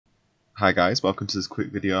Hi guys, welcome to this quick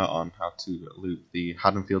video on how to loop the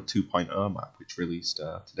Haddonfield 2.0 map, which released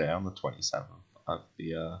today on the 27th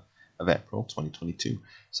of April 2022.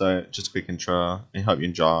 So just a quick intro, I hope you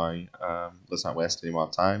enjoy, let's not waste any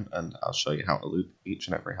more time, and I'll show you how to loop each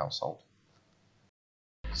and every household.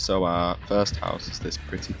 So our first house is this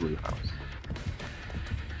pretty blue house.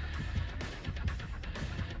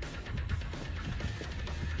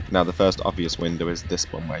 Now the first obvious window is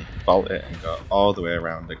this one where you vault it and go all the way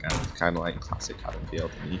around again. It's kind of like classic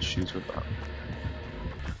Haddonfield and you choose with that.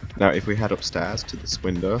 Now if we head upstairs to this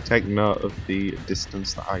window, take note of the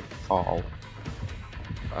distance that I fall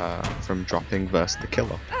from dropping versus the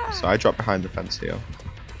killer. So I drop behind the fence here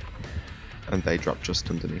and they drop just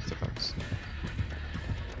underneath the fence.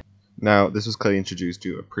 Now, this was clearly introduced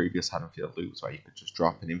due to previous Haddonfield loops where you could just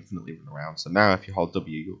drop and infinitely run around. So now if you hold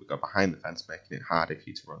W, you'll go behind the fence, making it harder for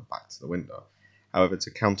you to run back to the window. However, to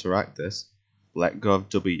counteract this, let go of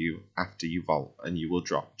W after you vault and you will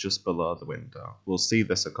drop just below the window. We'll see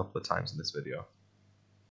this a couple of times in this video.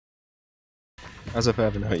 As a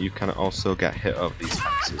further note, you can also get hit over these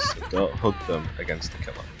fences, so don't hug them against the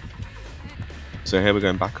killer. So here we're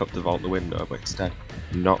going back up to vault the window, but instead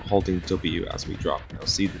not holding W as we drop. Now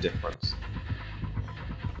see the difference.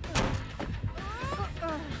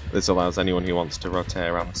 This allows anyone who wants to rotate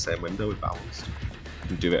around the same window with balanced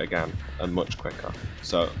and do it again and much quicker.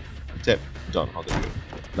 So tip, don't hold W.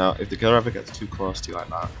 Now if the killer ever gets too close to you like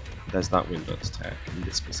that, there's that window to take in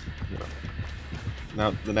this specific window.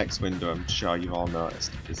 Now the next window I'm sure you've all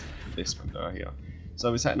noticed is this window here. So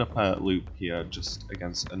we're setting up a loop here just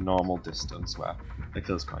against a normal distance where the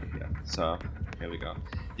killer's quite here. So here we go.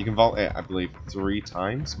 You can vault it, I believe, 3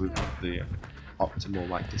 times with the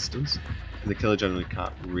optimal distance. And the killer generally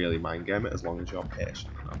can't really mind game it as long as you're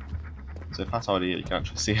patient enough. So fast forward here, you can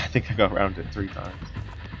actually see I think I go around it 3 times.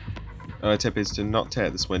 Another tip is to not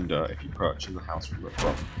take this window if you're approaching the house from the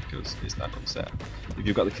front, because it's that unsafe. If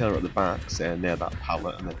you've got the killer at the back, say near that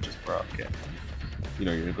pallet, and then just broke it, you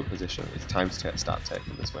know you're in a good position. It's time to start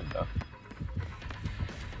taking this window.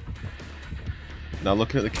 Now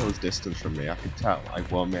looking at the killer's distance from me, I can tell I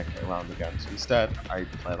won't make it around again, so instead I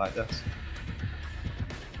play like this.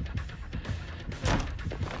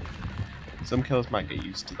 Some killers might get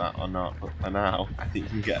used to that or not, but for now I think you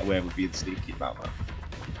can get away with being sneaky about that.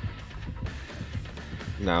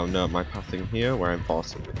 Now note my pathing here where I'm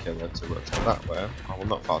forcing the killer to rotate that way. I will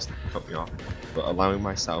not force them to cut me off, but allowing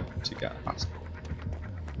myself to get a fast.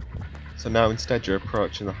 So now instead you're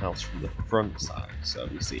approaching the house from the front side, so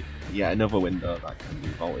we see yet another window that can be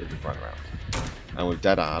vaulted and run around. And with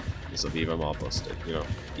dead hard, this will be even more busted, you know,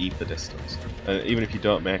 keep the distance. And even if you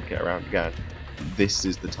don't make it around again, this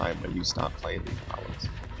is the time when you start playing these pallets.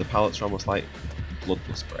 The pallets are almost like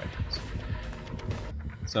bloodless breakers.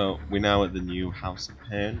 So we're now at the new House of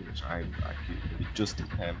Pain, which I think will be just as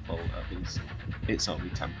painful, at least it's only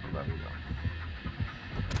temporary though.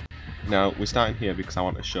 Now, we're starting here because I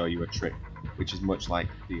want to show you a trick, which is much like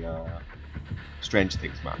the Stranger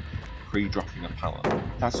Things map, pre-dropping a pallet.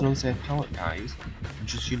 That's an unsafe pallet, guys.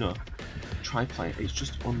 Just, you know, try play it. It's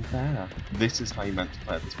just unfair. This is how you meant to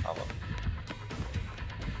play this pallet.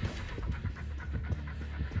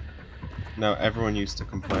 Now, everyone used to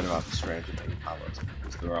complain about the Stranger Things pallets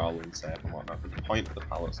because they were all unsafe and whatnot, but the point of the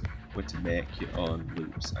pallets were to make your own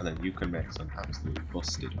loops, and then you can make some absolutely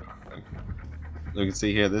busted pattern. So you can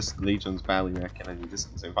see here, this Legion's barely making any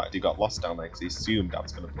distance. In fact, he got lost down there because he assumed I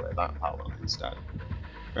was going to play that pallet instead.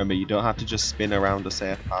 Remember, you don't have to just spin around a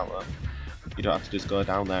safe pallet. You don't have to just go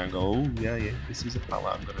down there and go, oh yeah, this is a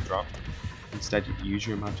pallet I'm going to drop. Instead, you use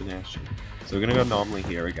your imagination. So we're going to go normally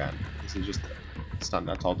here again. This is just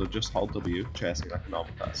standard. Just hold W, chasing like a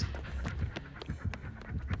normal person.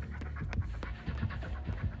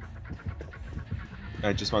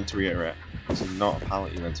 I just want to reiterate, this is not a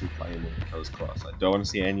pallet you're meant to be playing when the killer's close. I don't want to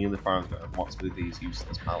see any of the farms going, what's with these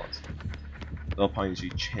useless pallets? The whole point is you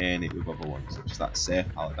chain it with other ones, such as that safe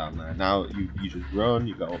pallet down there. Now you just run,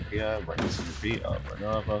 you go up here, rinse and repeat over and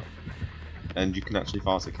over, and you can actually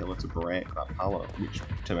force a killer to break that pallet, which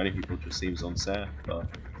to many people just seems unsafe, but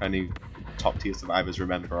if any top tier survivors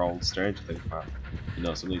remember old Stranger Things map, you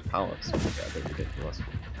know some of these pallets get a bit ridiculous.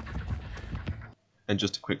 And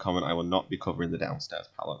just a quick comment, I will not be covering the downstairs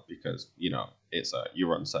pallet because, you know, it's you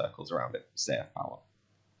run circles around it, safe pallet.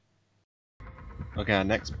 Okay, our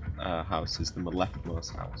next house is the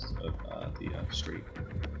leftmost house of the street.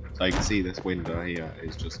 So you can see this window here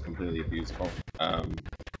is just completely abusable.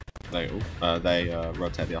 They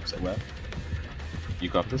rotate the opposite way. You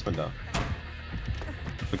go up this window.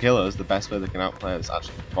 For killers, the best way they can outplay is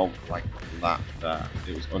actually vault like that there.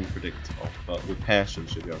 It was unpredictable, but with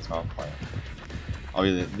patience you'll be able to outplay it.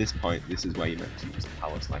 Obviously at this point, this is where you're meant to use the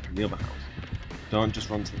pallets like in the other house. Don't just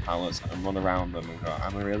run to the pallets and run around them and go,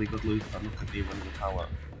 I'm a really good looper, look at me running the pallet.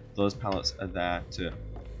 Those pallets are there to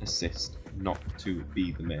assist, not to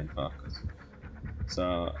be the main focus.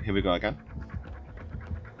 So here we go again.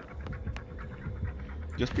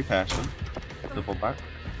 Just be patient, double back.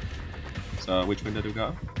 So which window do we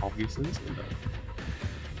go? Obviously this window.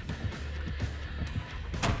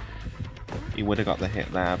 He would have got the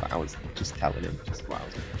hit there, but I was just telling him just what I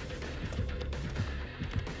was doing.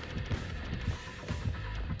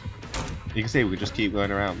 You can see we just keep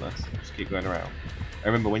going around this. Just keep going around. I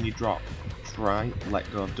remember when you drop, try and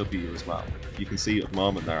let go of W as well. You can see at the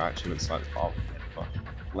moment they're actually slightly forward.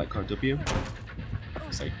 Let go of W.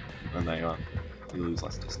 See, and there you are. You lose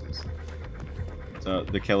less distance. So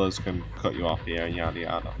the killers can cut you off here and yada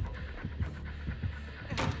yada.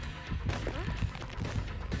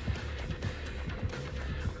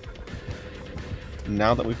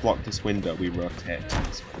 Now that we've blocked this window, we rotate to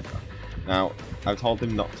this window. Now, I've told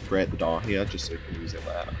him not to break the door here, just so he can use it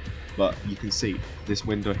later. But you can see, this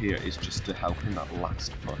window here is just to help in that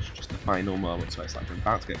last push, just the final moment, so it's like, I'm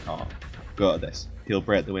about to get caught, go to this. He'll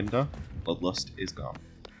break the window, Bloodlust is gone.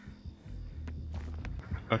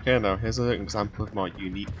 Okay, now here's an example of more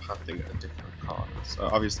unique pathing at a different corner. So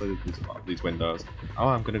obviously there's a lot of these windows. Oh,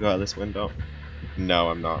 I'm going to go at this window. No,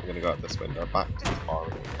 I'm not. I'm going to go at this window. Back to the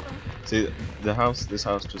corner. See, this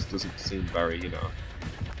house just doesn't seem very, you know,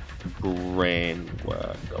 brain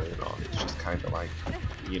work going on. It's just kind of like,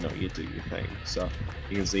 you know, you do your thing. So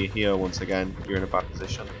you can see here, once again, you're in a bad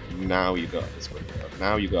position. Now you go at this window.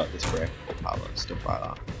 Now you go at this breakable pallet, stuff like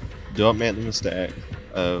that. Don't make the mistake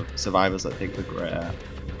of survivors that think they're great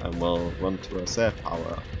and will run to a safe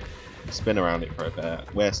pallet, spin around it for a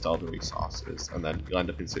bit, waste all the resources, and then you'll end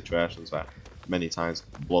up in situations where many times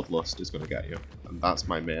Bloodlust is going to get you. And that's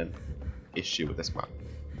my main issue with this map.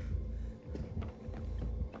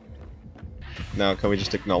 Now, can we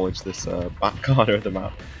just acknowledge this back corner of the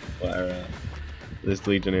map where this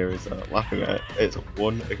Legionnaire is laughing at it? It's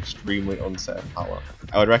one extremely unsafe pallet.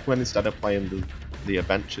 I would recommend, instead of playing the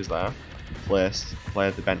benches there, play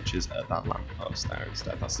the benches at that lamppost there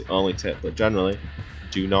instead. That's the only tip, but generally,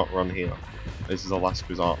 do not run here. This is a last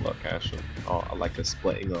resort location, or like a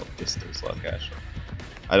splitting up distance location.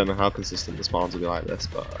 I don't know how consistent the spawns will be like this,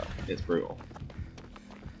 but it's brutal.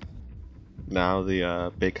 Now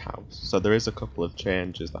the big house. So there is a couple of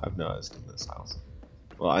changes that I've noticed in this house.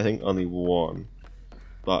 Well, I think only one,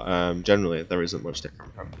 but generally there isn't much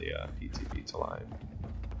different from the PTB to live.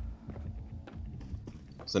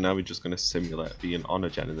 So now we're just going to simulate being on a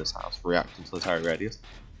gen in this house, reacting to the target radius,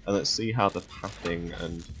 and let's see how the pathing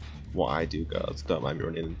and what I do goes. Don't mind me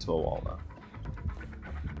running into a wall there.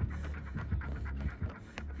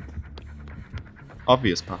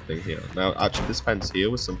 Obvious pathing here. Now, actually, this fence here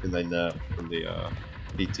was something they nerfed from the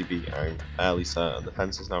PTB. I'm fairly certain the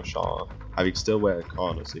fence is now shorter, having still weighted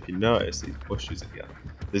corners. So if you notice these bushes here,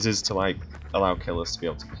 this is to like allow killers to be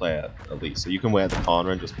able to play it at least. So you can wear the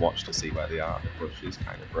corner and just watch to see where they are. The bushes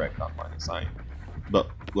kind of break that line of sight. But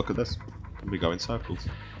look at this. We go in circles.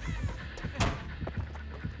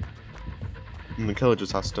 And the killer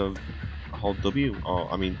just has to hold W, or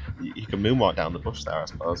I mean, he can moonwalk down the bush there, I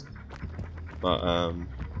suppose. But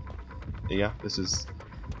yeah, this is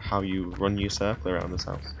how you run your circle around this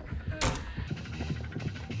house.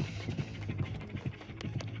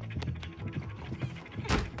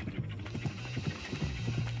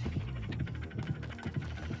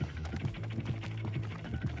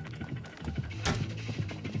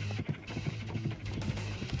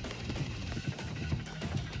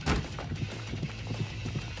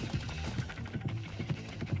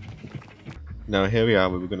 Now here we are,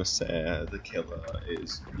 where we're going to say the killer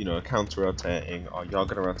is, you know, counter-rotating, or you're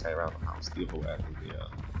going to rotate around the house the other way from the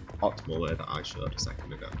optimal way that I showed a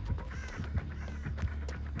second ago.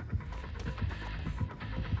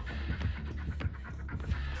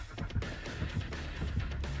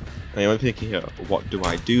 Now you might be thinking here, what do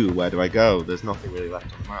I do? Where do I go? There's nothing really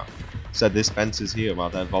left on the map. Said this fence is here while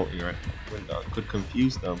they're vaulting around the window. Could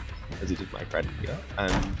confuse them, as he did my friend here,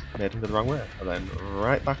 and made him go the wrong way. And then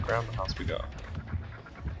right back around the house we go.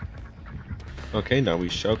 Okay, now we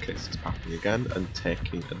showcase this pattern again and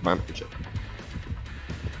taking advantage of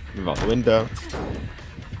it. Move out the window.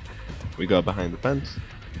 We go behind the fence.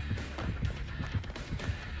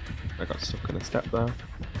 I got stuck in a step there.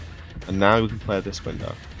 And now we can play this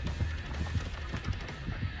window.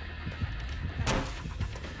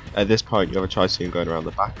 At this point, you have a choice between going around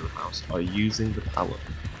the back of the house or using the pallet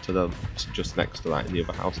to just next to that in the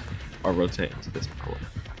other house, or rotating to this pallet.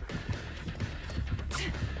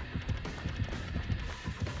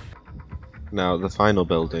 Now, the final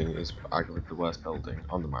building is arguably the worst building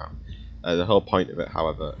on the map. The whole point of it,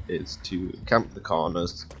 however, is to camp the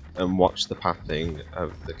corners and watch the pathing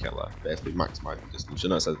of the killer, basically maximising distance. You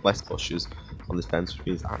notice there's less bushes on this fence, which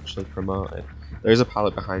means actually promoting. There is a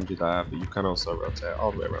pallet behind you there, but you can also rotate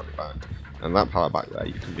all the way around the back. And that pallet back there,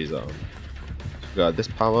 you can be zoned. So you go this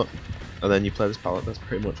pallet, and then you play this pallet. That's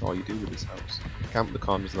pretty much all you do with this house. Camp the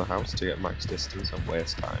corners of the house to get max distance and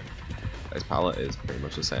waste time. This pallet is pretty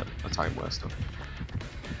much the same, a time waster.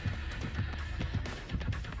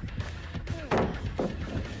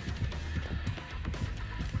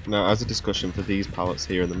 Now, as a discussion for these pallets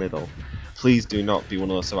here in the middle, please do not be one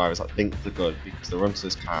of those survivors that think they're good because they run to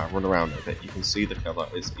this car, run around a bit, you can see the killer,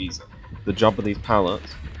 it's easy. The job of these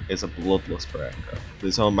pallets is a bloodlust breaker.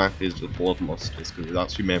 This whole map is just bloodlusters because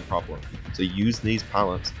that's your main problem. So use these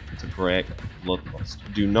pallets to break bloodlust.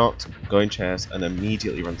 Do not go in chase and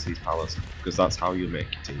immediately run to these pallets because that's how you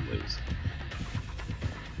make your team lose.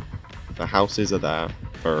 The houses are there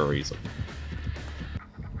for a reason.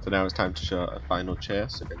 So now it's time to show a final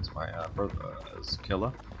chase against my brother's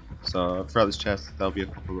killer. So throughout this chase there'll be a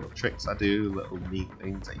couple of little tricks I do, little neat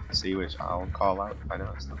things that you can see which I'll call out if I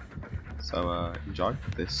notice them. So enjoy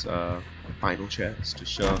this final chase to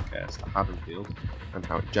showcase the Haddonfield and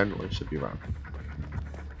how it generally should be run.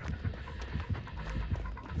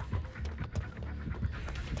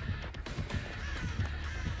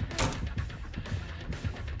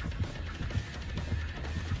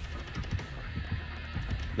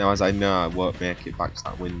 Now, as I know I won't make it back to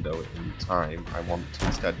that window in time, I want to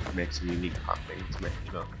instead make some unique pathing to make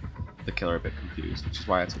the killer a bit confused, which is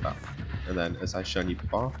why I took that. And then, as I've shown you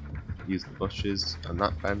before, use the bushes and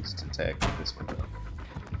that fence to take this window.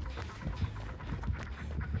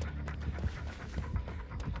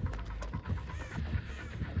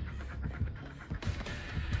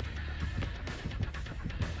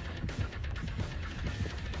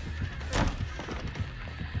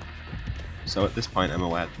 So at this point I'm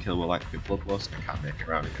aware the killer will likely be bloodlust and I can't make it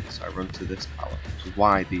around again, so I run to this pallet, which is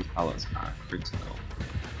why these pallets are critical.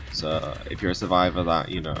 So if you're a survivor that,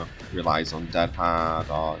 relies on dead hard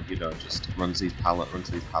or, just runs to these pallets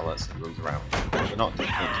and runs around, they're not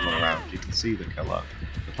difficult to run around, you can see the killer.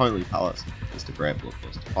 The point of these pallets is to break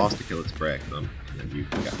bloodlust, force the killer to break them, and then you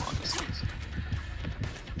can get more distance.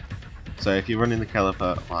 So if you're running the killer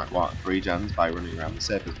for, 3 gens by running around the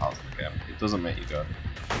safest parts of the game, it doesn't make you good.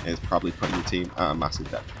 It's probably putting your team at a massive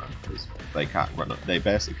detriment because they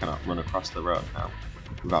basically cannot run across the road now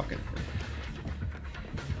without getting hit.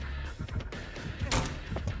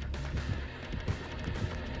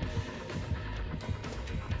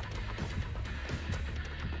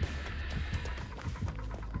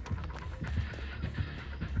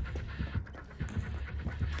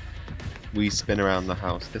 We spin around the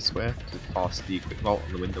house this way to force the quick vault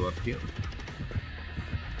on the window up here.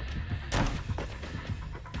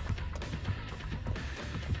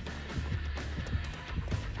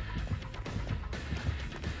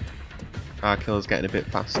 Our killer's getting a bit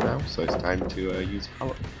fast now, so it's time to use a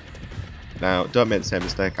pallet. Now, don't make the same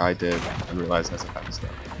mistake I did and realise there's a fence there.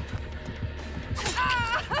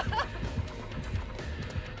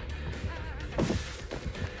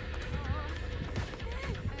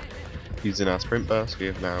 Using our sprint burst, we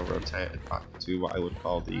have now rotated back to what I would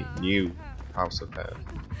call the new house of pain.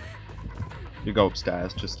 We go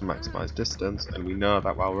upstairs just to maximise distance, and we know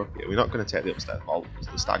that while we're up here, we're not going to take the upstairs vault because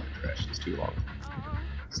the stagger duration is too long.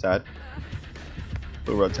 Instead,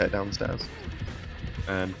 we'll rotate downstairs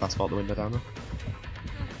and fast vault the window down there.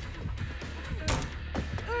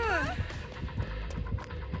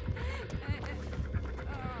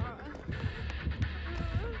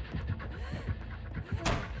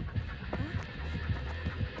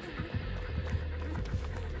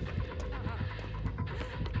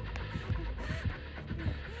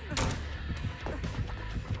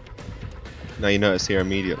 Now you notice here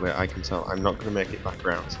immediately I can tell I'm not going to make it back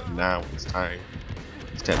around, so now it's time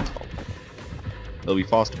to take this vault. They'll be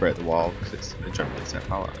forced to break the wall because it's a generally safe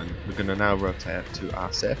pallet, and we're going to now rotate to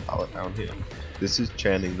our safe pallet down here. This is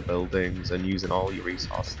chaining the buildings and using all your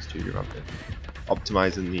resources to your advantage,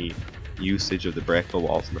 optimising the usage of the breakable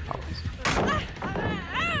walls and the pallets.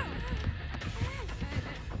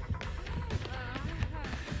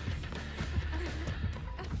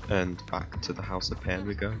 And back to the House of Pain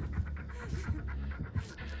we go.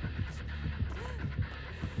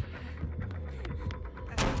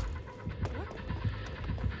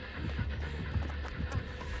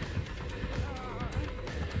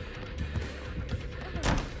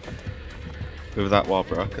 With that wall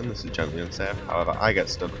broken, this is generally unsafe. However, I get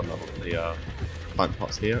stuck on the plant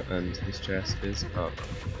pots here, and this chest is over.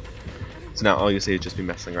 So now all you see is just me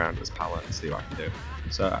messing around with this pallet and see what I can do.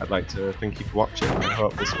 So I'd like to thank you for watching. I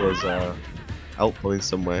hope this was helpful in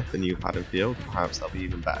some way for new Haddonfield. Perhaps there'll be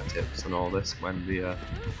even better tips on all this when we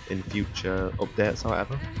in future updates or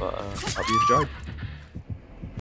whatever. But hope you enjoyed.